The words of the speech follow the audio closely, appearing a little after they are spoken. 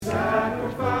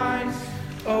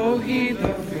heed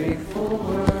the faithful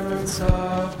words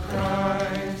of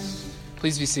Christ.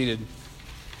 Please be seated.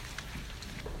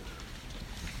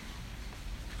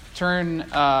 Turn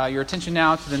your attention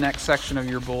now to the next section of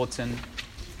your bulletin.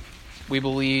 We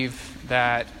believe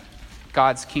that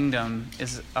God's kingdom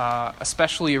is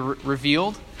especially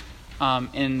revealed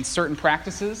in certain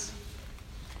practices.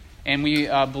 And we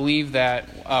believe that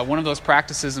one of those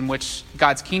practices in which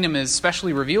God's kingdom is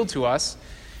especially revealed to us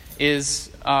is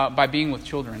by being with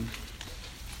children.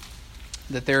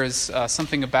 That there is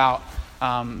something about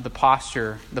the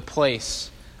posture, the place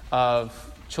of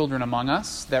children among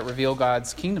us that reveal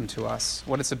God's kingdom to us,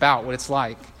 what it's about, what it's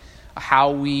like,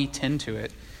 how we tend to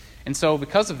it. And so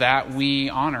because of that, we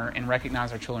honor and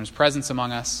recognize our children's presence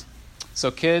among us.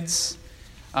 So kids,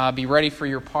 be ready for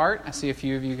your part. I see a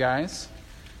few of you guys.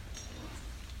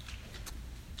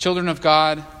 Children of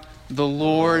God, the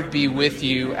Lord be with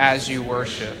you as you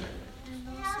worship. And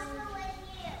also with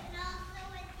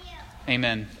you.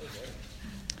 Amen.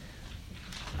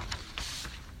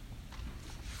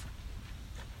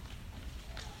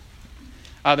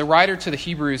 The writer to the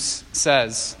Hebrews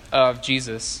says of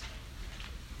Jesus,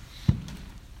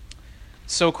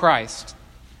 "So Christ,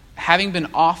 having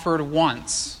been offered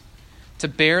once to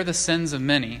bear the sins of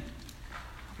many,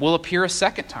 will appear a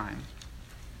second time,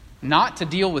 not to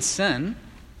deal with sin,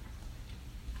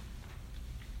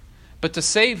 but to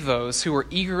save those who are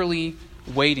eagerly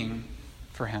waiting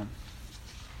for him."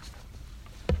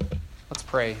 Let's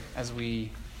pray as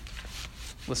we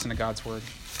listen to God's word.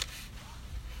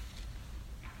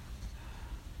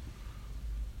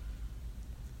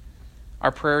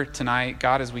 Our prayer tonight,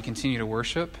 God, as we continue to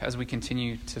worship, as we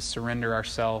continue to surrender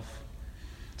ourselves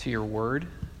to your word,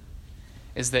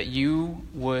 is that you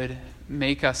would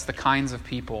make us the kinds of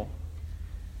people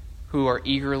who are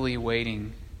eagerly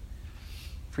waiting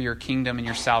for your kingdom and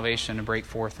your salvation to break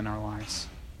forth in our lives.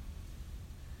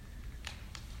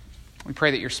 We pray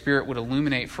that your Spirit would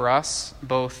illuminate for us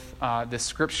both this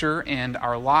scripture and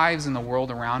our lives and the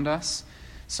world around us,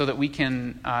 so that we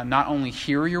can not only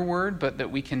hear your word, but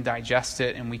that we can digest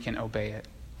it and we can obey it.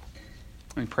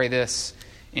 We pray this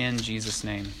in Jesus'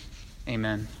 name.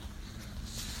 Amen.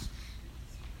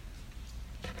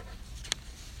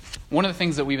 One of the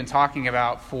things that we've been talking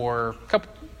about for a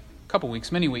couple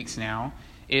weeks, many weeks now,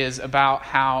 is about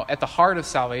how at the heart of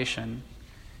salvation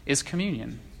is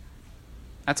communion.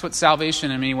 That's what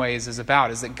salvation in many ways is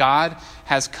about, is that God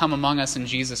has come among us in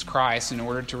Jesus Christ in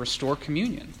order to restore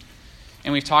communion.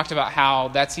 And we've talked about how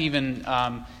that's even,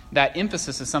 that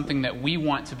emphasis is something that we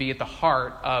want to be at the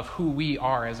heart of who we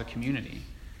are as a community.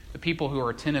 The people who are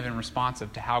attentive and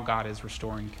responsive to how God is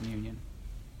restoring communion.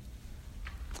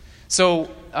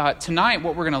 So tonight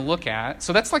what we're going to look at,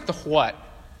 so that's like the what.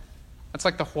 That's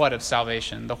like the what of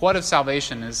salvation. The what of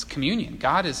salvation is communion.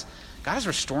 God is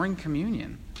restoring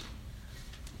communion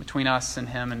between us and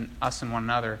him and us and one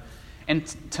another. And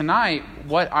tonight,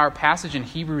 what our passage in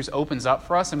Hebrews opens up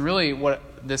for us, and really what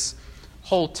this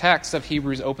whole text of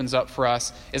Hebrews opens up for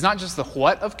us, is not just the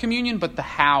what of communion, but the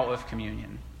how of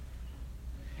communion.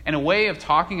 And a way of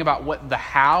talking about what the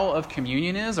how of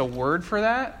communion is, a word for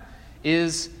that,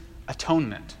 is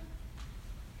atonement.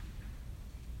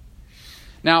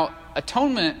 Now,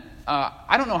 atonement,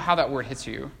 I don't know how that word hits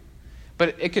you,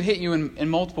 but it could hit you in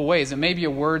multiple ways. It may be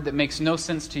a word that makes no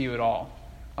sense to you at all.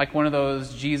 Like one of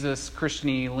those Jesus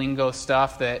Christian-y lingo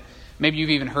stuff that maybe you've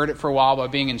even heard it for a while by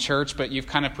being in church, but you've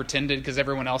kind of pretended because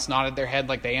everyone else nodded their head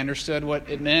like they understood what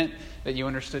it meant, that you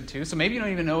understood too. So maybe you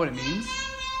don't even know what it means.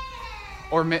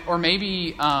 Or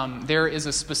maybe there is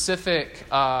a specific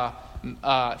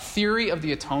theory of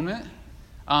the atonement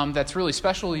that's really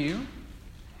special to you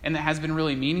and that has been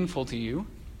really meaningful to you.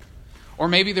 Or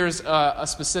maybe there's a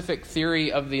specific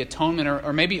theory of the atonement,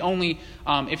 or maybe only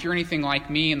if you're anything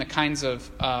like me in the kinds of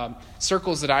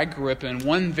circles that I grew up in,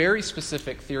 one very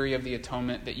specific theory of the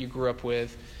atonement that you grew up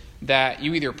with that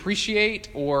you either appreciate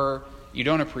or you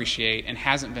don't appreciate and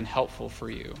hasn't been helpful for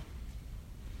you.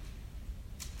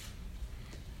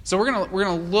 So we're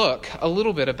gonna look a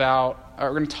little bit about, or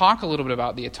we're gonna talk a little bit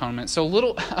about the atonement.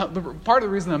 So part of the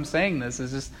reason I'm saying this is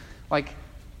just like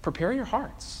prepare your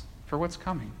hearts for what's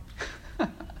coming.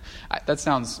 That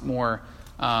sounds more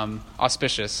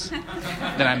auspicious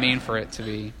than I mean for it to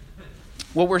be.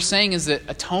 What we're saying is that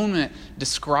atonement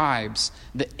describes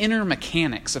the inner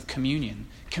mechanics of communion.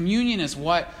 Communion is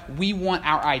what we want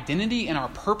our identity and our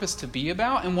purpose to be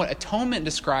about, and what atonement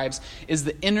describes is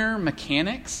the inner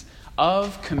mechanics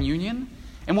of communion.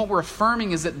 And what we're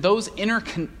affirming is that those inner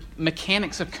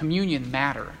mechanics of communion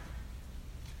matter.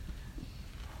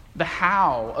 the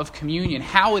how of communion,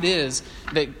 how it is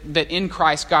that in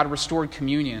Christ God restored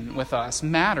communion with us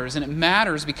matters. And it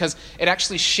matters because it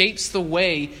actually shapes the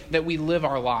way that we live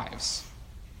our lives.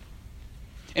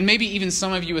 And maybe even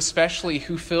some of you especially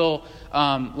who feel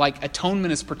like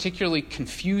atonement is particularly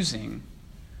confusing,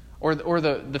 or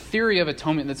the theory of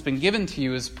atonement that's been given to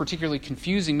you is particularly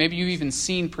confusing. Maybe you've even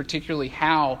seen particularly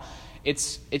how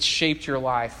it's shaped your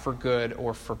life for good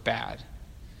or for bad.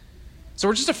 So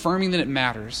we're just affirming that it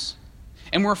matters.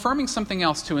 And we're affirming something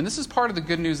else too. And this is part of the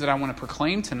good news that I want to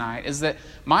proclaim tonight, is that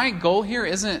my goal here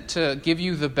isn't to give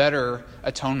you the better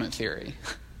atonement theory.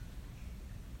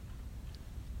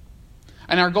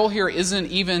 And our goal here isn't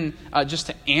even just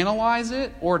to analyze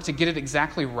it or to get it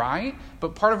exactly right.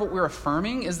 But part of what we're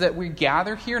affirming is that we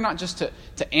gather here not just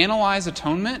to analyze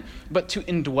atonement, but to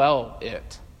indwell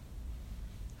it.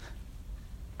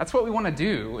 That's what we want to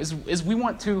do, is we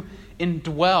want to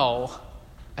indwell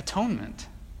atonement.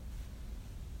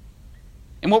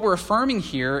 And what we're affirming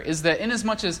here is that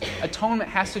inasmuch as atonement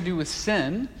has to do with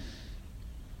sin,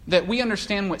 that we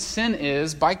understand what sin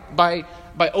is by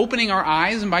opening our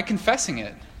eyes and by confessing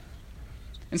it.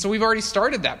 And so we've already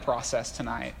started that process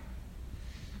tonight.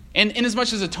 And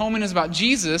inasmuch as atonement is about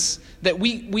Jesus, that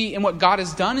we and what God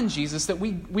has done in Jesus, that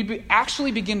we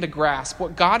actually begin to grasp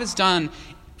what God has done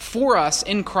for us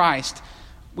in Christ.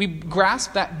 We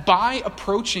grasp that by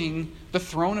approaching the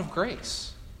throne of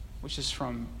grace, which is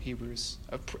from Hebrews.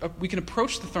 We can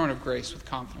approach the throne of grace with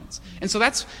confidence. And so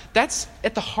that's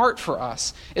at the heart for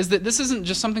us, is that this isn't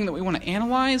just something that we want to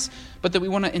analyze, but that we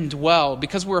want to indwell,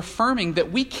 because we're affirming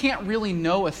that we can't really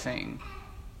know a thing.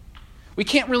 We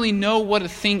can't really know what a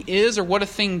thing is or what a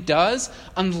thing does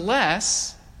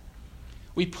unless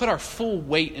we put our full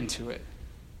weight into it.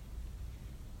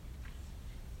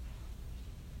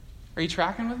 Are you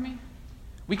tracking with me?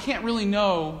 We can't really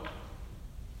know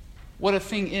what a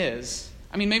thing is.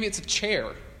 I mean, maybe it's a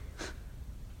chair.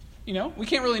 You know, we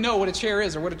can't really know what a chair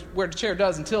is or what a chair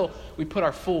does until we put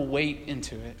our full weight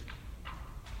into it.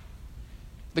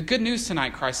 The good news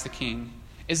tonight, Christ the King,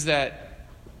 is that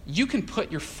you can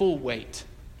put your full weight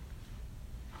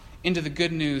into the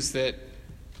good news that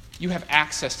you have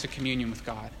access to communion with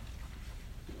God.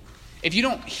 If you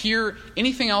don't hear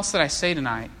anything else that I say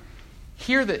tonight,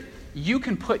 hear that you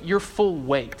can put your full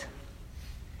weight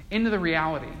into the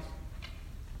reality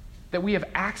that we have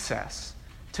access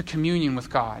to communion with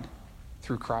God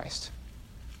through Christ.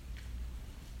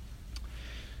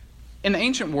 In the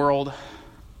ancient world,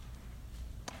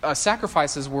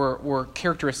 sacrifices were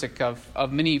characteristic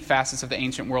of many facets of the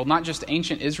ancient world, not just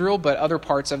ancient Israel, but other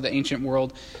parts of the ancient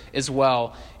world as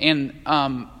well. And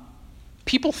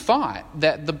people thought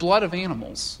that the blood of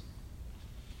animals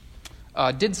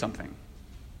did something.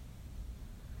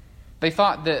 They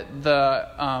thought that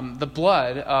the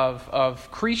blood of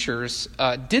creatures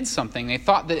did something. They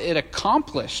thought that it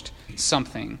accomplished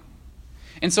something.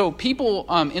 And so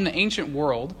people in the ancient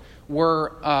world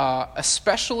were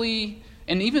especially,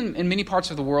 and even in many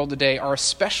parts of the world today, are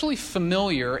especially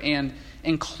familiar and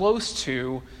close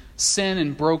to sin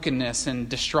and brokenness and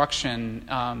destruction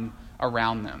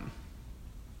around them.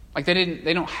 Like they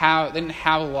didn't have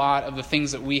a lot of the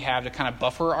things that we have to kind of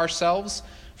buffer ourselves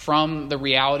from the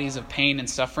realities of pain and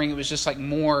suffering. It was just like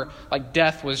more like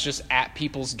death was just at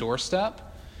people's doorstep.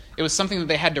 It was something that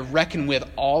they had to reckon with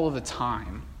all of the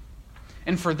time.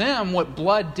 And for them, what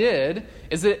blood did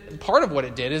is that part of what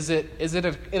it did is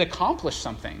it accomplished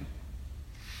something.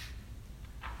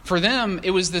 For them, it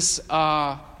was this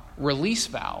release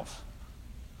valve.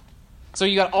 So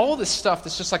you got all this stuff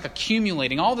that's just like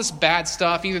accumulating, all this bad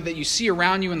stuff, either that you see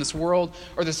around you in this world,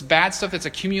 or this bad stuff that's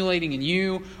accumulating in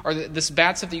you, or this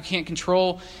bad stuff that you can't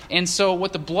control. And so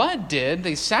what the blood did,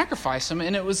 they sacrificed them,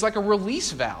 and it was like a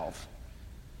release valve.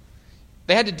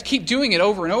 They had to keep doing it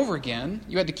over and over again.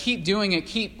 You had to keep doing it,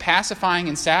 keep pacifying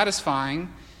and satisfying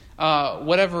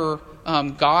whatever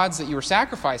gods that you were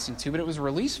sacrificing to, but it was a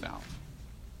release valve.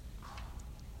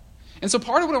 And so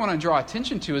part of what I want to draw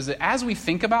attention to is that as we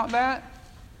think about that,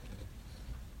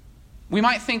 we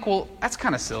might think, well, that's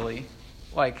kind of silly.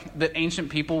 Like that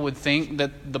ancient people would think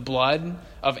that the blood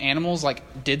of animals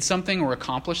like did something or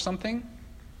accomplished something.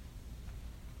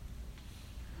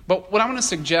 But what I'm going to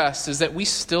suggest is that we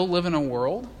still live in a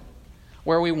world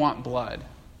where we want blood.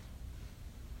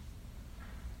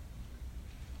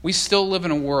 We still live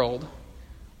in a world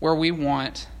where we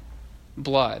want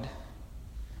blood.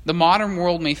 The modern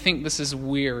world may think this is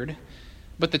weird,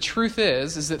 but the truth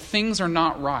is that things are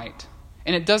not right.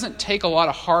 And it doesn't take a lot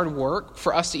of hard work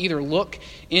for us to either look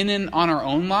in and on our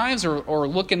own lives or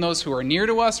look in those who are near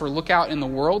to us or look out in the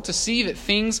world to see that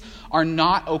things are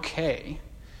not okay.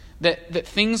 that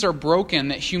things are broken,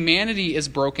 that humanity is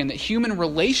broken, that human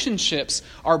relationships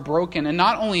are broken. And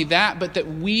not only that, but that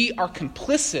we are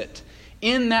complicit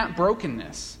in that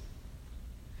brokenness.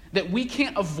 That we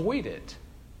can't avoid it.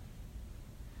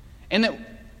 And that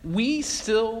we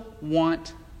still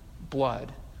want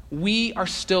blood. We are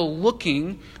still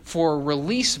looking for a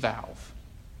release valve.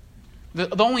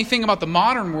 The only thing about the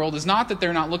modern world is not that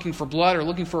they're not looking for blood or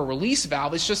looking for a release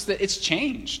valve. It's just that it's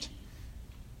changed.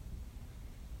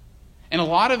 And a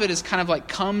lot of it is kind of like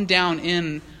come down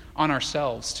in on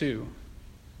ourselves too.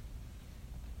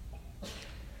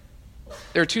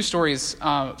 There are two stories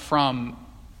from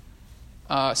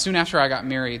soon after I got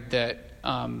married that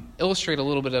illustrate a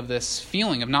little bit of this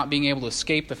feeling of not being able to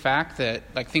escape the fact that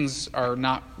like things are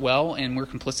not well and we're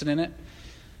complicit in it.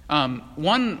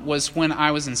 One was when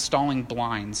I was installing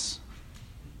blinds.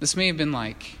 This may have been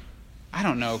like, I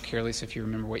don't know, Careless, if you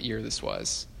remember what year this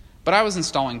was, but I was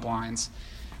installing blinds.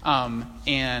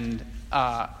 In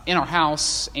our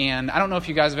house, and I don't know if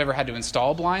you guys have ever had to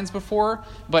install blinds before,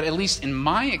 but at least in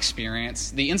my experience,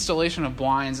 the installation of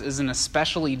blinds is an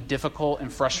especially difficult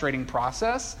and frustrating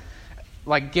process,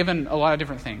 like given a lot of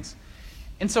different things.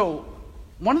 And so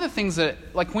one of the things that,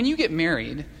 like when you get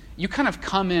married, you kind of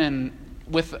come in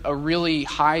with a really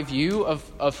high view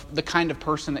of the kind of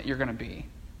person that you're going to be.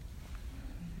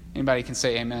 Anybody can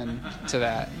say amen to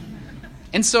that.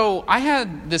 And so I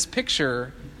had this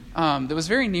picture that was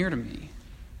very near to me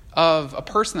of a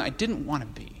person that I didn't want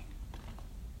to be.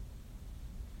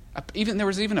 There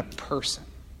was even a person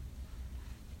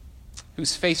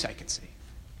whose face I could see.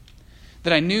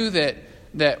 That I knew that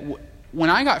when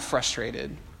I got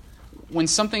frustrated, when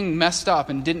something messed up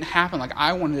and didn't happen like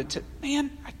I wanted it to,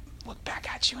 man, I look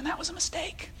back at you and that was a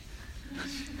mistake.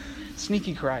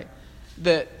 Sneaky cry.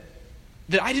 That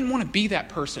I didn't want to be that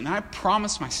person. And I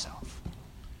promised myself.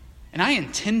 And I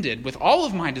intended with all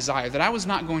of my desire that I was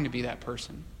not going to be that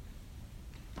person.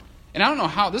 And I don't know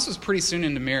how, this was pretty soon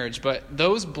into marriage, but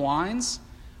those blinds,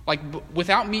 like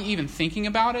without me even thinking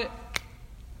about it,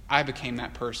 I became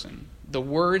that person. The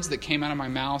words that came out of my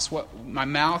mouth, what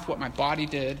my body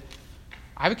did,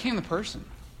 I became the person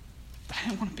that I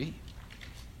didn't want to be.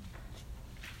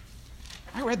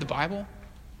 I read the Bible.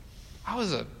 I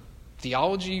was a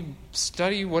theology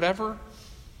study, whatever.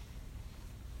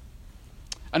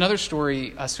 Another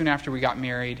story, soon after we got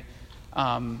married,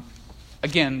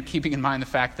 again, keeping in mind the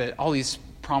fact that all these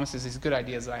promises, these good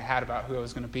ideas that I had about who I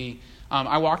was going to be,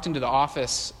 I walked into the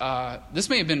office, this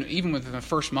may have been even within the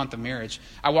first month of marriage,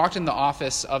 I walked in the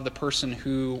office of the person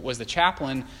who was the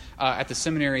chaplain at the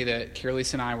seminary that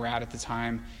Carelise and I were at the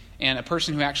time, and a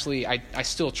person who actually I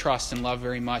still trust and love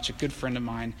very much, a good friend of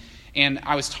mine. And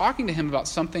I was talking to him about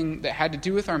something that had to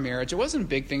do with our marriage. It wasn't a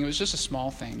big thing, it was just a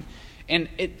small thing. And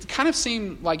it kind of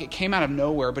seemed like it came out of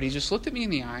nowhere, but he just looked at me in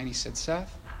the eye and he said,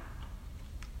 Seth,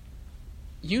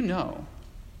 you know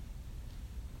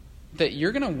that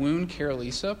you're going to wound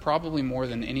Carolisa probably more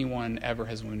than anyone ever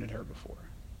has wounded her before.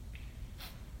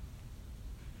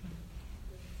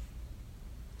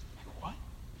 Like, what?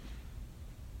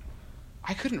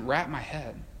 I couldn't wrap my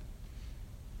head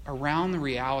around the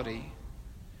reality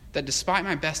that despite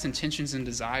my best intentions and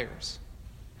desires,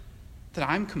 that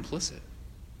I'm complicit.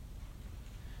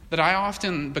 That I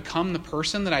often become the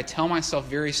person that I tell myself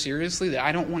very seriously that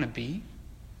I don't want to be.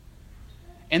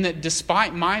 And that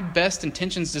despite my best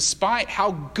intentions, despite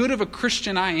how good of a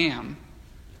Christian I am,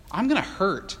 I'm going to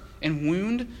hurt and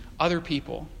wound other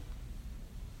people.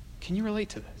 Can you relate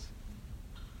to this?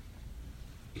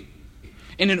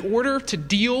 And in order to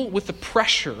deal with the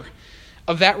pressure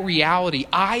of that reality,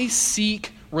 I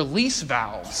seek release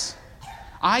valves.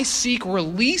 I seek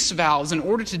release valves in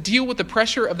order to deal with the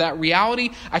pressure of that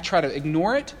reality. I try to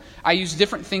ignore it. I use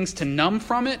different things to numb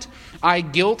from it. I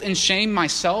guilt and shame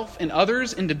myself and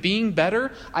others into being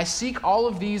better. I seek all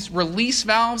of these release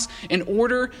valves in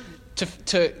order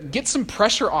to get some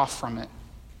pressure off from it.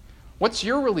 What's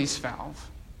your release valve?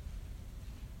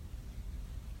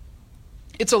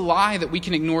 It's a lie that we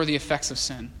can ignore the effects of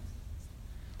sin.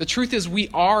 The truth is we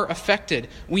are affected.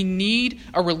 We need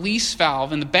a release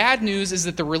valve. And the bad news is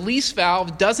that the release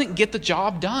valve doesn't get the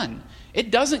job done. It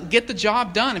doesn't get the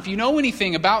job done. If you know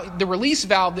anything about the release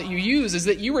valve that you use, is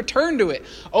that you return to it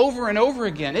over and over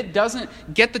again. It doesn't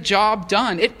get the job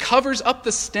done. It covers up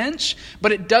the stench,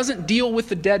 but it doesn't deal with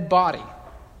the dead body.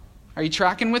 Are you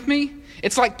tracking with me?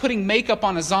 It's like putting makeup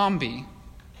on a zombie.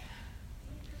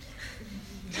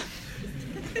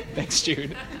 Thanks,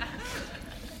 Jude.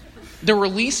 The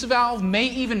release valve may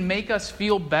even make us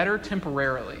feel better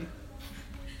temporarily.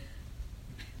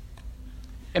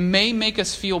 It may make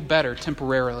us feel better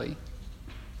temporarily.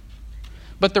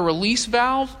 But the release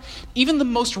valve, even the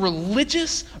most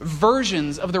religious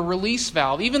versions of the release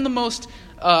valve, even the most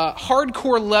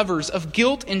hardcore levers of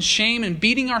guilt and shame and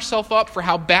beating ourselves up for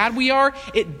how bad we are,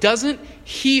 it doesn't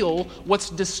heal what's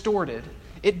distorted.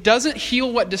 It doesn't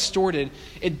heal what distorted.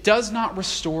 It does not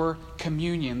restore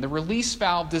communion. The release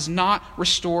valve does not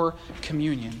restore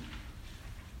communion.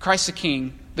 Christ the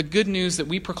King, the good news that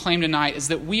we proclaim tonight is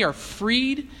that we are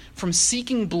freed from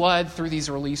seeking blood through these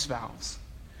release valves.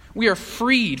 We are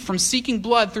freed from seeking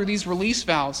blood through these release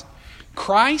valves.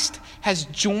 Christ has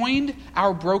joined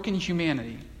our broken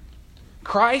humanity.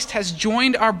 Christ has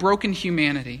joined our broken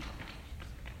humanity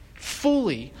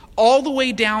fully, all the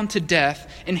way down to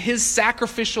death in his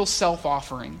sacrificial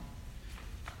self-offering.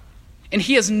 And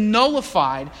he has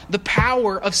nullified the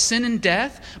power of sin and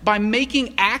death by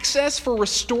making access for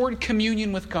restored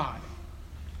communion with God.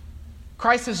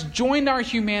 Christ has joined our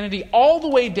humanity all the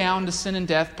way down to sin and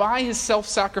death by his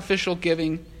self-sacrificial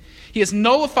giving. He has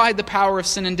nullified the power of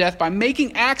sin and death by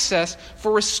making access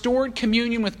for restored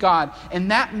communion with God.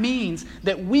 And that means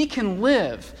that we can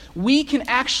live. We can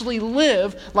actually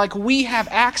live like we have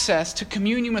access to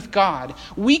communion with God.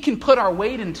 We can put our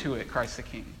weight into it, Christ the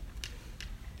King.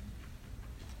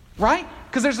 Right?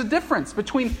 Because there's a difference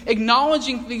between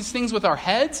acknowledging these things with our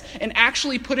heads and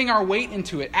actually putting our weight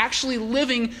into it. Actually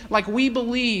living like we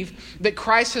believe that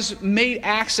Christ has made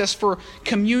access for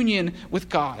communion with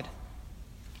God.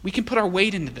 We can put our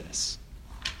weight into this.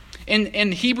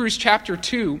 In Hebrews chapter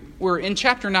 2, we're in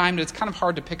chapter 9, but it's kind of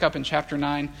hard to pick up in chapter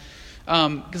 9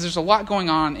 because there's a lot going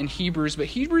on in Hebrews. But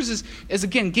Hebrews is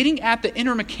again, getting at the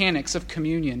inner mechanics of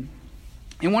communion.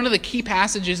 And one of the key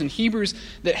passages in Hebrews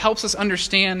that helps us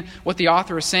understand what the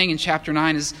author is saying in chapter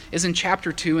 9 is in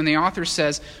chapter 2. And the author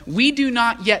says, "We do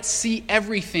not yet see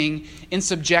everything in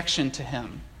subjection to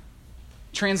him."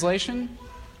 Translation?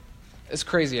 It's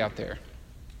crazy out there.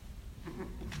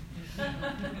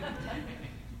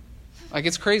 Like,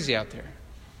 it's crazy out there.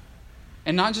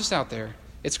 And not just out there.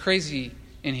 It's crazy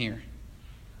in here.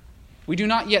 We do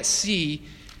not yet see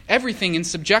everything in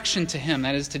subjection to him,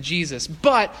 that is to Jesus.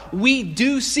 But we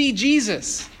do see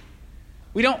Jesus.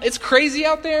 It's crazy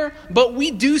out there, but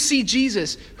we do see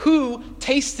Jesus who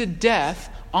tasted death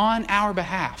on our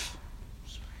behalf.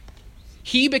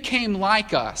 He became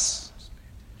like us.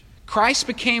 Christ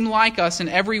became like us in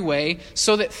every way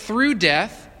so that through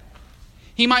death,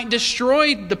 he might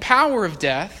destroy the power of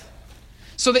death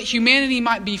so that humanity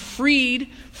might be freed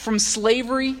from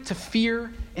slavery to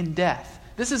fear and death.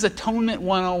 This is Atonement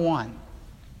 101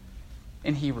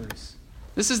 in Hebrews.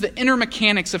 This is the inner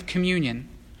mechanics of communion.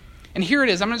 And here it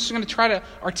is. I'm just going to try to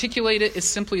articulate it as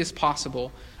simply as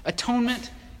possible. Atonement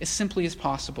as simply as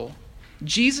possible.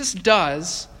 Jesus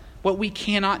does what we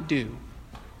cannot do.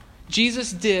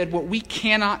 Jesus did what we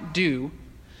cannot do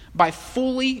by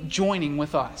fully joining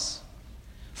with us.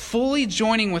 Fully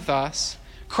joining with us,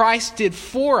 Christ did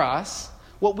for us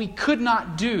what we could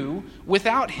not do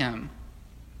without him.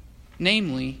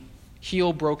 Namely,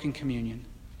 heal broken communion.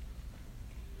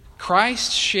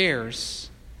 Christ shares,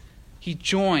 he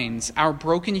joins our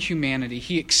broken humanity.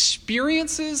 He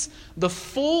experiences the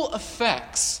full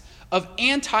effects of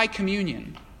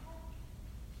anti-communion.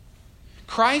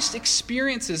 Christ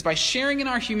experiences, by sharing in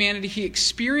our humanity, he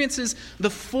experiences the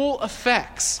full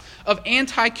effects of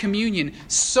anti-communion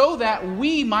so that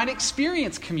we might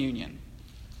experience communion.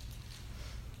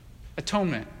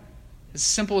 Atonement. As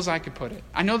simple as I could put it.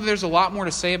 I know that there's a lot more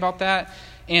to say about that,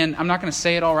 and I'm not going to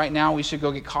say it all right now. We should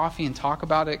go get coffee and talk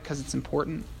about it because it's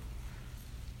important.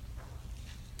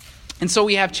 And so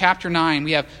we have chapter 9.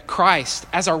 We have Christ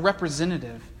as our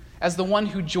representative, as the one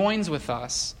who joins with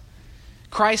us.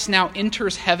 Christ now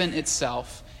enters heaven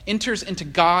itself, enters into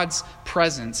God's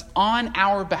presence on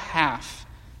our behalf,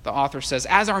 the author says,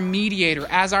 as our mediator,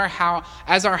 as our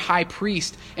high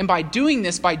priest. And by doing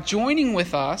this, by joining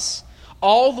with us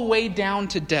all the way down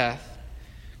to death,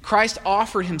 Christ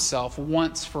offered himself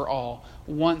once for all.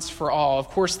 Once for all. Of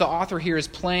course, the author here is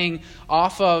playing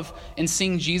off of and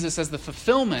seeing Jesus as the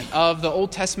fulfillment of the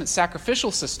Old Testament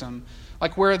sacrificial system,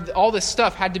 like where all this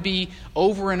stuff had to be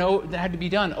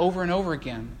done over and over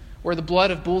again, where the blood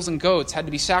of bulls and goats had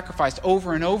to be sacrificed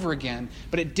over and over again,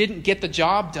 but it didn't get the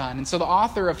job done. And so the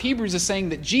author of Hebrews is saying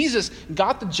that Jesus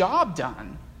got the job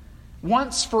done.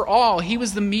 Once for all, he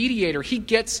was the mediator. He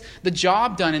gets the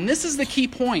job done. And this is the key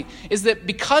point, is that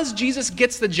because Jesus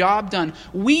gets the job done,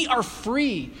 we are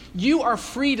free. You are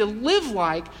free to live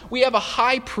like we have a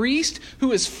high priest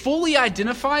who is fully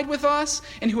identified with us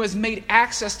and who has made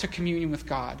access to communion with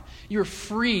God. You're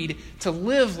freed to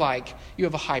live like you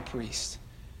have a high priest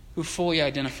who fully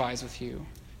identifies with you.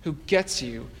 who gets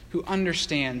you, who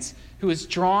understands, who has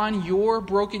drawn your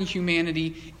broken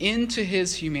humanity into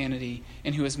his humanity,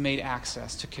 and who has made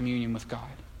access to communion with God.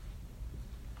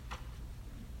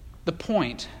 The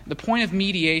point of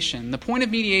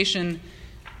mediation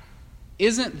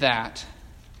isn't that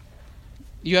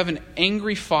you have an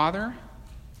angry Father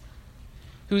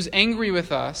who's angry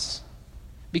with us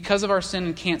because of our sin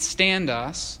and can't stand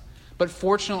us, but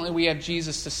fortunately we have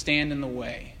Jesus to stand in the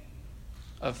way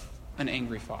of an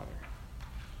angry Father.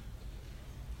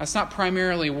 That's not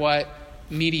primarily what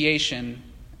mediation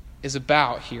is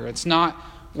about here. It's not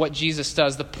what Jesus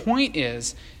does. The point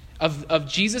is of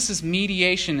Jesus'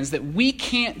 mediation is that we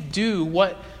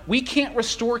can't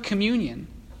restore communion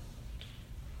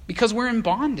because we're in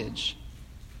bondage.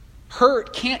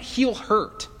 Hurt can't heal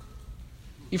hurt.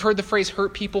 You've heard the phrase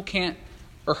hurt people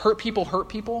hurt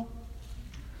people?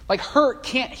 Like hurt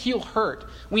can't heal hurt.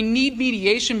 We need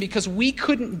mediation because we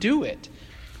couldn't do it.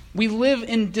 We live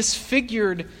in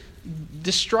disfigured,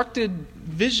 destructed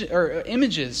vision or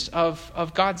images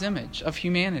of God's image, of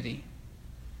humanity.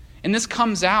 And this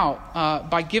comes out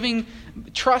by giving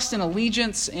trust and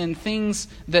allegiance in things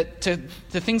to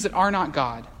things that are not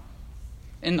God,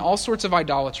 and all sorts of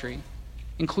idolatry,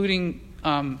 including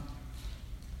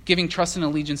giving trust and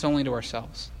allegiance only to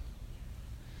ourselves.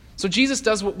 So Jesus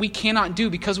does what we cannot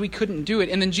do because we couldn't do it.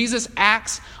 And then Jesus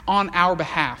acts on our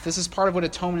behalf. This is part of what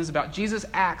atonement is about. Jesus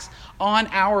acts on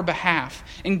our behalf.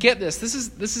 And get this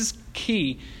is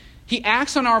key. He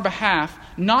acts on our behalf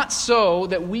not so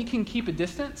that we can keep a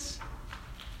distance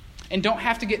and don't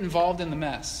have to get involved in the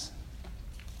mess.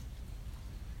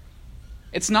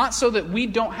 It's not so that we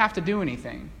don't have to do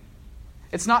anything.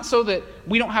 It's not so that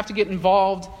we don't have to get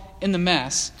involved in the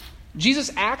mess.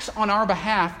 Jesus acts on our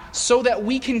behalf so that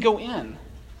we can go in.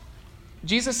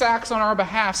 Jesus acts on our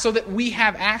behalf so that we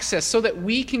have access, so that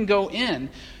we can go in.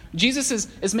 Jesus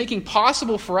is making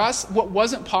possible for us what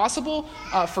wasn't possible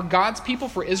for God's people,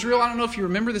 for Israel. I don't know if you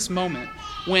remember this moment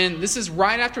when this is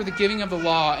right after the giving of the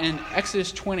law in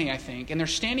Exodus 20, I think, and they're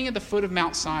standing at the foot of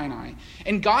Mount Sinai.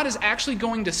 And God is actually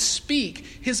going to speak.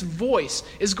 His voice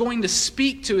is going to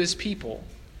speak to his people.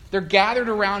 They're gathered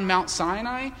around Mount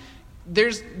Sinai.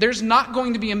 There's not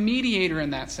going to be a mediator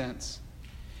in that sense.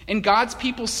 And God's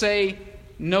people say,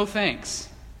 no thanks.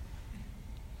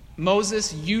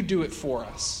 Moses, you do it for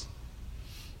us.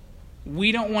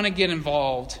 We don't want to get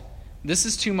involved. This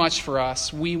is too much for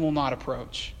us. We will not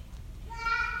approach.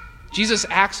 Jesus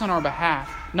acts on our behalf,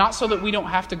 not so that we don't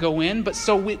have to go in, but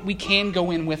so we can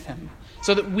go in with him,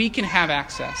 so that we can have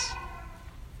access.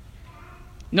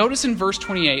 Notice in verse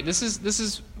 28, this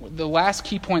is the last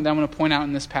key point that I'm going to point out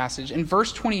in this passage. In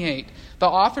verse 28, the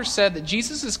author said that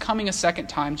Jesus is coming a second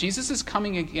time. Jesus is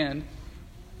coming again,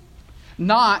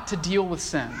 not to deal with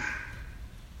sin.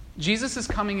 Jesus is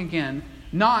coming again,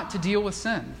 not to deal with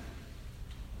sin.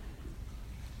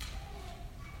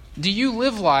 Do you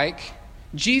live like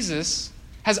Jesus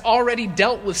has already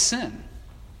dealt with sin?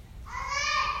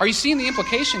 Are you seeing the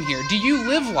implication here? Do you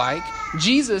live like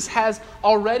Jesus has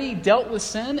already dealt with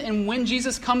sin, and when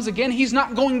Jesus comes again, he's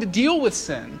not going to deal with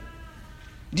sin?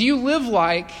 Do you live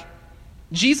like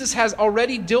Jesus has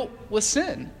already dealt with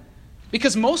sin?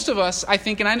 Because most of us, I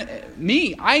think, and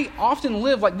I often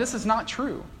live like this is not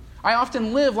true. I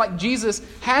often live like Jesus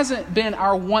hasn't been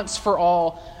our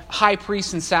once-for-all high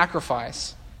priest and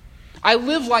sacrifice. I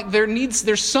live like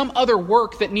there's some other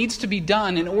work that needs to be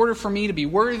done in order for me to be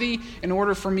worthy, in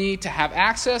order for me to have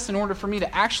access, in order for me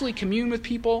to actually commune with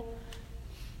people.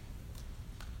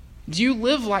 Do you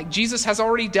live like Jesus has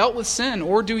already dealt with sin,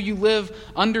 or do you live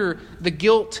under the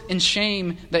guilt and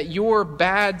shame that your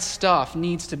bad stuff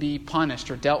needs to be punished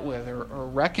or dealt with or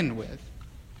reckoned with?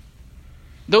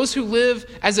 Those who live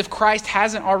as if Christ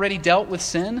hasn't already dealt with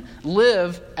sin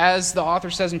live, as the author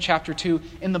says in chapter 2,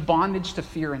 in the bondage to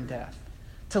fear and death.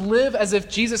 To live as if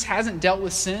Jesus hasn't dealt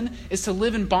with sin is to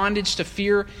live in bondage to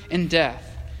fear and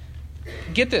death.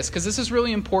 Get this, because this is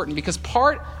really important, because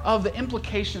part of the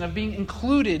implication of being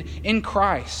included in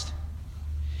Christ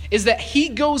is that he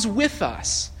goes with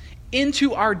us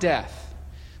into our death.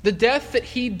 The death that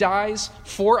he dies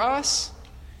for us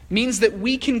means that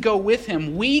we can go with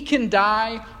him. We can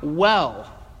die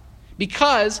well.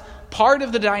 Because part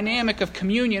of the dynamic of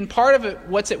communion, part of it,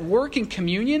 what's at work in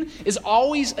communion, is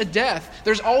always a death.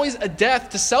 There's always a death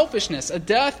to selfishness, a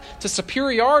death to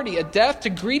superiority, a death to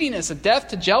greediness, a death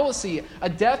to jealousy, a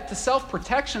death to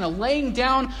self-protection, a laying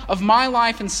down of my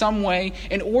life in some way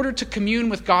in order to commune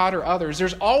with God or others.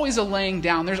 There's always a laying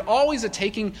down. There's always a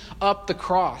taking up the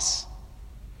cross.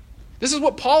 This is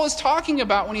what Paul is talking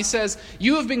about when he says,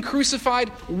 you have been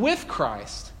crucified with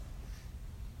Christ.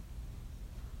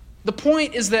 The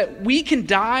point is that we can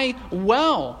die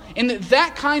well. And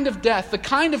that kind of death, the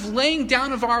kind of laying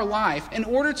down of our life in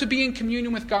order to be in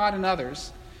communion with God and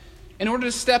others, in order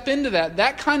to step into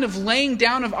that kind of laying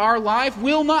down of our life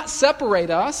will not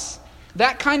separate us.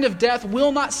 That kind of death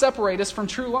will not separate us from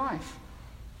true life.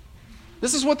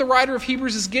 This is what the writer of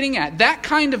Hebrews is getting at. That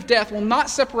kind of death will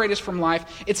not separate us from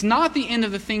life. It's not the end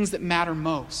of the things that matter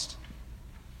most.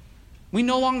 We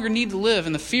no longer need to live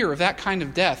in the fear of that kind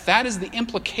of death. That is the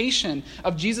implication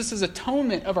of Jesus'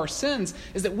 atonement of our sins,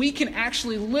 is that we can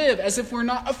actually live as if we're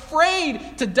not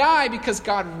afraid to die because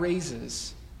God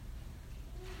raises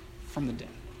from the dead.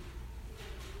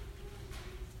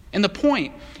 And the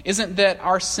point isn't that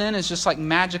our sin is just like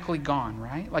magically gone,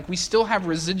 right? Like we still have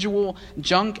residual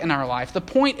junk in our life. The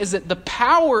point is that the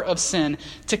power of sin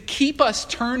to keep us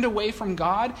turned away from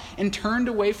God and turned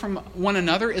away from one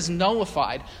another is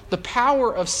nullified. The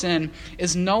power of sin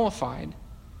is nullified.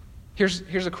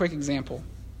 Here's a quick example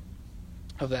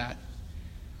of that.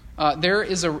 I have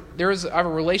a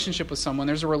relationship with someone.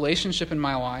 There's a relationship in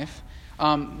my life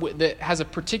that has a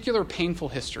particular painful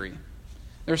history.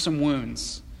 There's some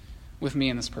wounds with me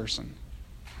and this person.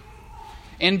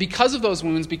 And because of those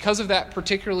wounds, because of that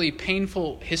particularly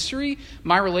painful history,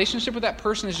 my relationship with that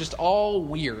person is just all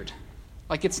weird.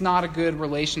 Like it's not a good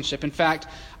relationship. In fact,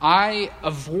 I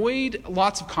avoid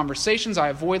lots of conversations. I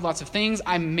avoid lots of things.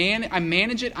 I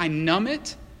manage it. I numb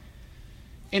it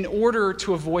in order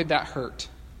to avoid that hurt.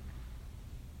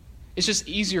 It's just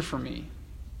easier for me.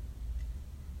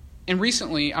 And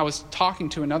recently, I was talking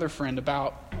to another friend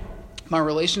about my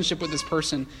relationship with this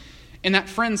person, and that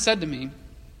friend said to me,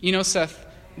 you know, Seth,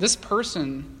 this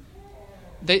person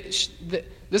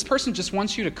just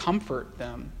wants you to comfort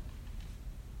them.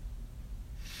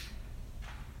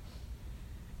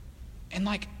 And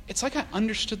it's like I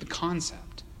understood the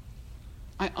concept.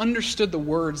 I understood the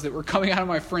words that were coming out of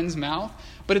my friend's mouth,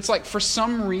 but it's like for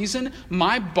some reason,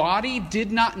 my body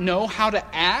did not know how to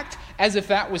act as if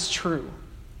that was true.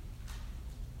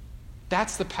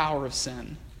 That's the power of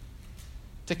sin,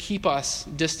 to keep us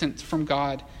distant from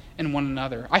God and one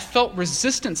another. I felt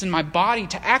resistance in my body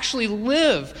to actually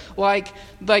live like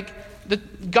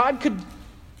God could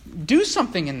do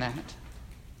something in that.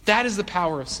 That is the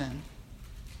power of sin.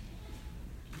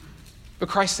 But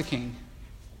Christ the King,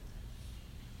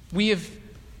 we have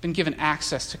been given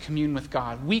access to commune with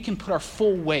God. We can put our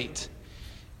full weight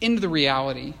into the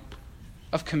reality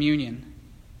of communion.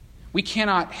 We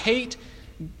cannot hate,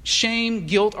 shame,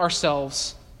 guilt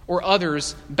ourselves or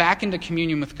others back into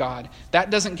communion with God. That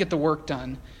doesn't get the work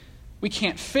done. We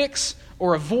can't fix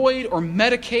or avoid or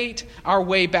medicate our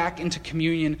way back into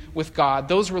communion with God.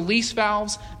 Those release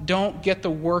valves don't get the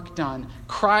work done.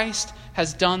 Christ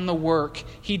has done the work.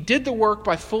 He did the work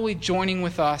by fully joining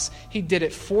with us. He did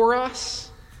it for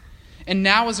us. And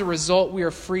now as a result, we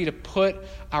are free to put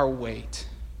our weight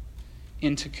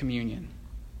into communion.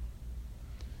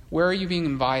 Where are you being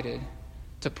invited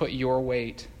to put your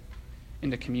weight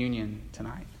into communion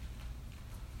tonight?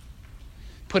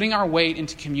 Putting our weight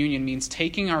into communion means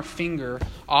taking our finger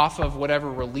off of whatever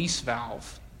release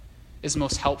valve is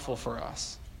most helpful for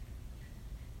us.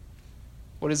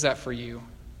 What is that for you?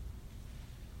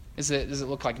 Does it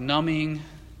look like numbing?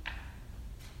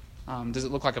 Does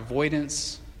it look like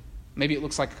avoidance? Maybe it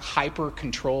looks like hyper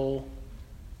control.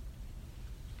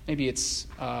 Maybe it's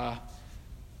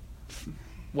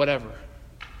whatever.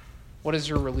 What is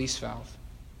your release valve?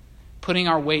 Putting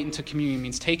our weight into communion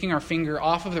means taking our finger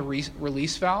off of the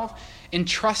release valve and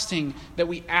trusting that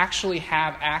we actually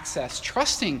have access.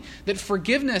 Trusting that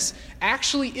forgiveness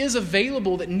actually is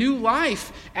available, that new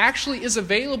life actually is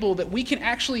available, that we can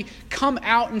actually come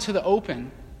out into the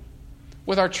open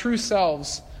with our true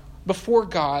selves before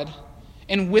God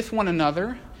and with one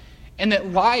another, and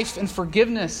that life and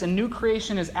forgiveness and new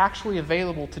creation is actually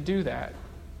available to do that.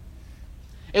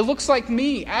 It looks like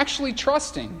me actually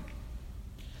trusting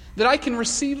that I can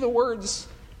receive the words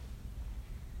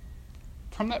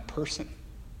from that person.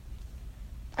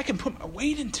 I can put my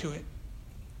weight into it.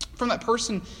 From that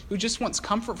person who just wants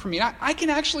comfort from me. I can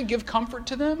actually give comfort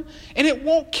to them, and it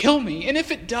won't kill me. And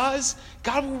if it does,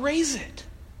 God will raise it.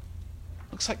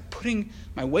 Looks like putting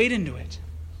my weight into it.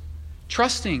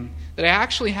 Trusting that I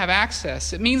actually have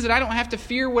access. It means that I don't have to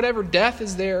fear whatever death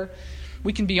is there.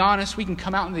 We can be honest. We can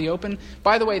come out into the open.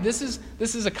 By the way, this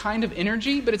is a kind of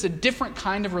energy, but it's a different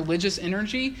kind of religious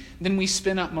energy than we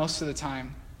spin up most of the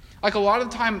time. Like a lot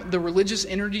of the time, the religious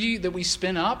energy that we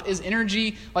spin up is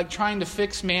energy like trying to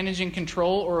fix, manage, and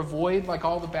control or avoid like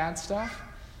all the bad stuff.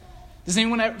 Does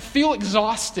anyone ever feel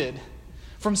exhausted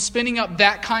from spinning up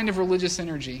that kind of religious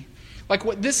energy? Like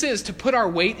what this is, to put our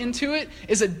weight into it,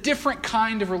 is a different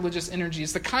kind of religious energy.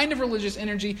 It's the kind of religious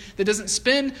energy that doesn't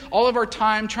spend all of our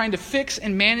time trying to fix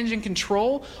and manage and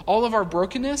control all of our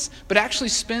brokenness, but actually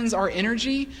spends our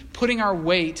energy putting our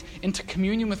weight into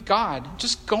communion with God,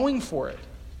 just going for it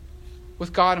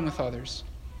with God and with others.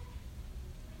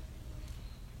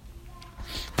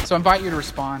 So I invite you to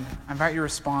respond. I invite you to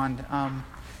respond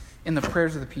in the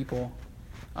prayers of the people.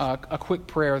 A quick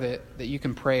prayer that you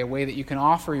can pray, a way that you can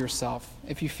offer yourself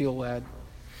if you feel led.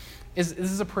 This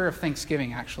is a prayer of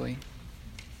thanksgiving, actually.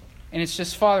 And it's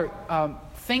just, Father,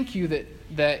 thank you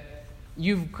that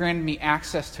you've granted me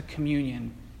access to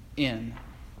communion in.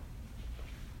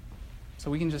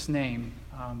 So we can just name,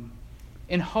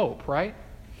 in hope, right?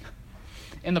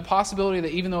 In the possibility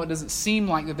that even though it doesn't seem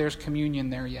like that there's communion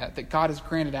there yet, that God has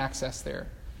granted access there.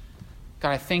 God,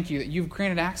 I thank you that you've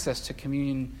granted access to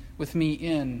communion with me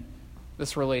in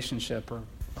this relationship or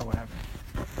whatever.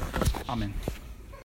 Amen.